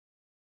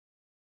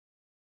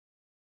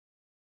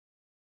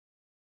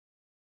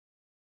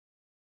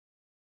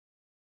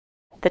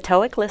The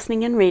TOEIC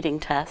listening and reading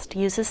test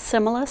uses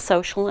similar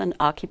social and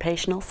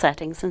occupational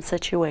settings and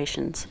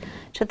situations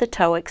to the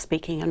TOEIC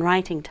speaking and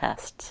writing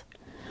tests.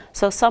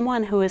 So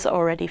someone who is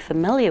already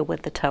familiar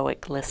with the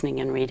TOEIC listening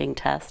and reading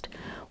test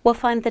will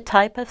find the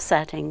type of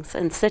settings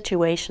and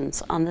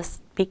situations on the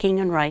speaking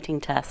and writing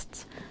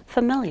tests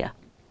familiar.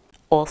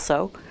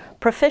 Also,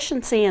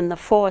 proficiency in the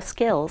 4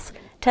 skills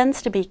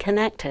tends to be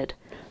connected,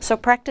 so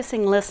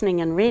practicing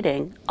listening and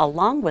reading,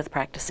 along with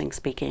practicing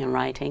speaking and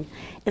writing,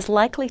 is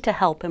likely to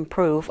help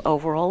improve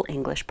overall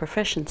English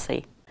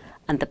proficiency.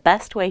 And the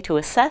best way to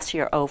assess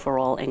your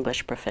overall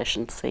English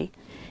proficiency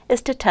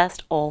is to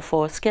test all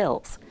 4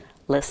 skills: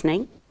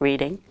 listening,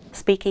 reading,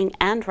 speaking,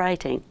 and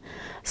writing.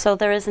 So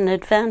there is an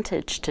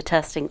advantage to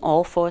testing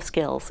all 4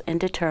 skills in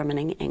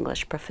determining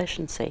English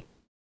proficiency.